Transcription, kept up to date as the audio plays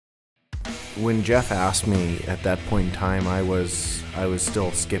When Jeff asked me at that point in time, I was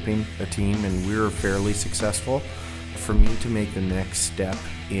still skipping a team and we were fairly successful. For me to make the next step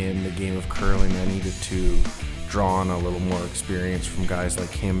in the game of curling, I needed to draw on a little more experience from guys like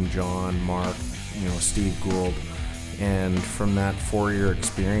him, John, Mark, Steve Gould. And from that 4-year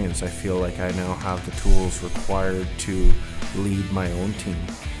experience, I feel like I now have the tools required to lead my own team.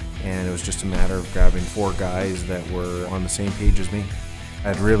 And it was just a matter of grabbing 4 guys that were on the same page as me.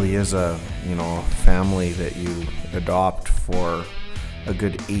 It really is a family that you adopt for a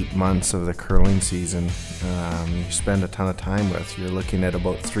good 8 months of the curling season. You spend a ton of time with. You're looking at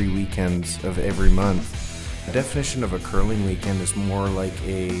about 3 weekends of every month. The definition of a curling weekend is more like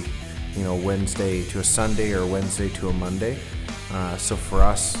a Wednesday to a Sunday or Wednesday to a Monday. So for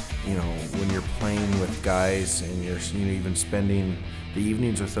us, when you're playing with guys and you're even spending the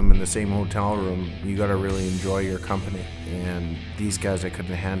evenings with them in the same hotel room, you got to really enjoy your company. And these guys, I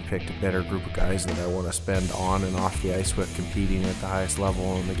couldn't have handpicked a better group of guys that I want to spend on and off the ice with, competing at the highest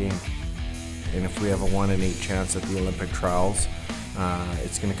level in the game. And if we have a 1 in 8 chance at the Olympic trials,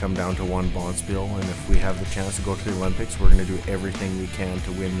 it's going to come down to one bonspiel. And if we have the chance to go to the Olympics, we're going to do everything we can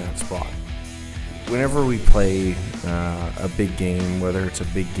to win that spot. Whenever we play a big game, whether it's a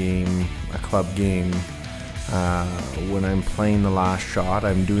big game, a club game, when I'm playing the last shot,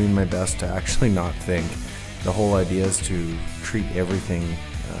 I'm doing my best to actually not think. The whole idea is to treat everything,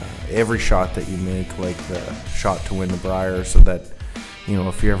 every shot that you make, like the shot to win the Brier, so that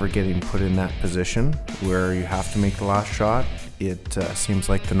if you're ever getting put in that position where you have to make the last shot, it seems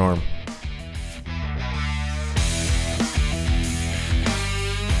like the norm.